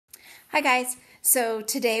Hi guys, so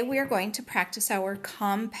today we are going to practice our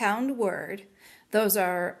compound word. Those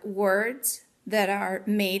are words that are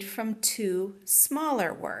made from two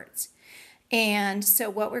smaller words. And so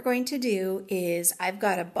what we're going to do is I've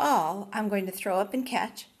got a ball I'm going to throw up and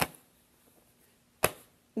catch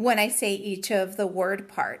when I say each of the word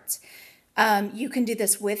parts. You can do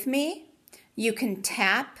this with me. You can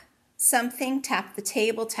tap something, tap the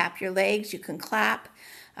table, tap your legs, you can clap.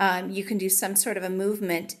 You can do some sort of a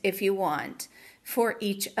movement if you want for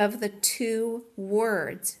each of the two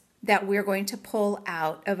words that we're going to pull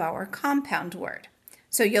out of our compound word.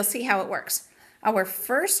 So you'll see how it works. Our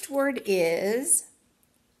first word is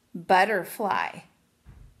butterfly.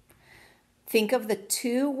 Think of the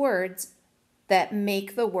two words that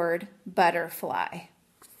make the word butterfly.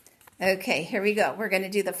 Okay, here we go. We're going to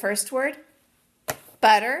do the first word,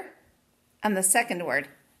 butter, and the second word,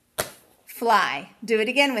 fly. Do it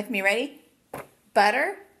again with me. Ready?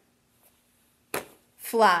 Butter,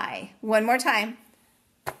 fly. One more time.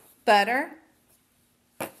 Butter,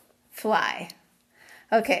 fly.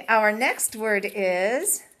 Okay, our next word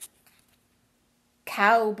is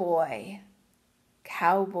cowboy.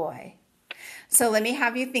 Cowboy. So let me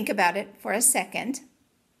have you think about it for a second.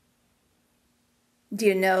 Do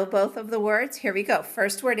you know both of the words? Here we go.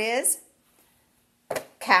 First word is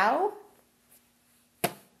cow,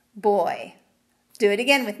 boy. Do it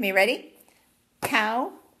again with me. Ready?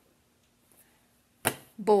 Cow,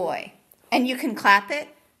 boy. And you can clap it.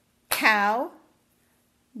 Cow,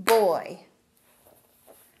 boy.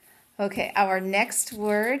 Okay, our next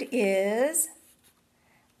word is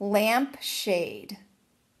lampshade.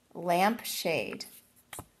 Lampshade.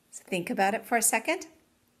 So think about it for a second.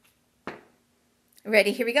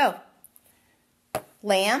 Ready? Here we go.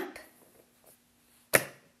 Lamp,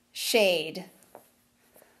 shade.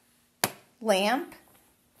 Lamp,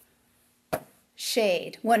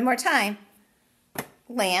 shade. One more time.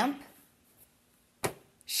 Lamp,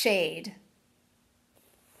 shade.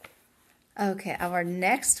 Okay, our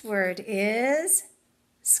next word is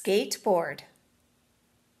skateboard.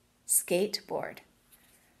 Skateboard.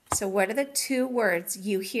 So what are the two words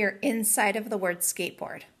you hear inside of the word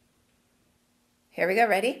skateboard? Here we go,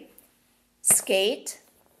 ready? Skate,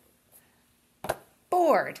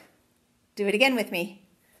 board. Do it again with me.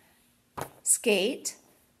 Skate,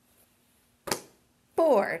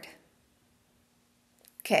 board.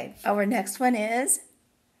 Okay, our next one is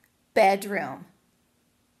bedroom.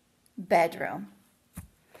 Bedroom.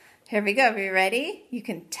 Here we go. Are you ready? You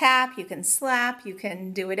can tap, you can slap, you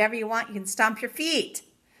can do whatever you want. You can stomp your feet.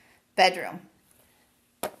 Bedroom.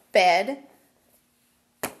 Bed,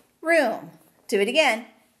 room. Do it again.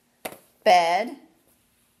 Bed,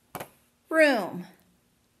 room.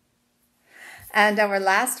 And our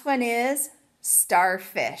last one is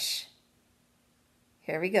starfish.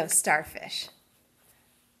 Here we go, starfish.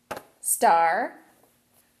 Star,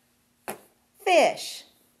 fish.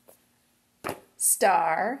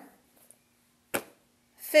 Star,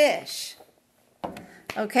 fish.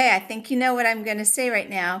 Okay, I think you know what I'm going to say right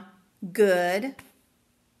now. Good,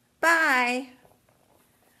 bye.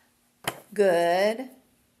 Good,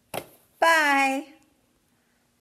 bye.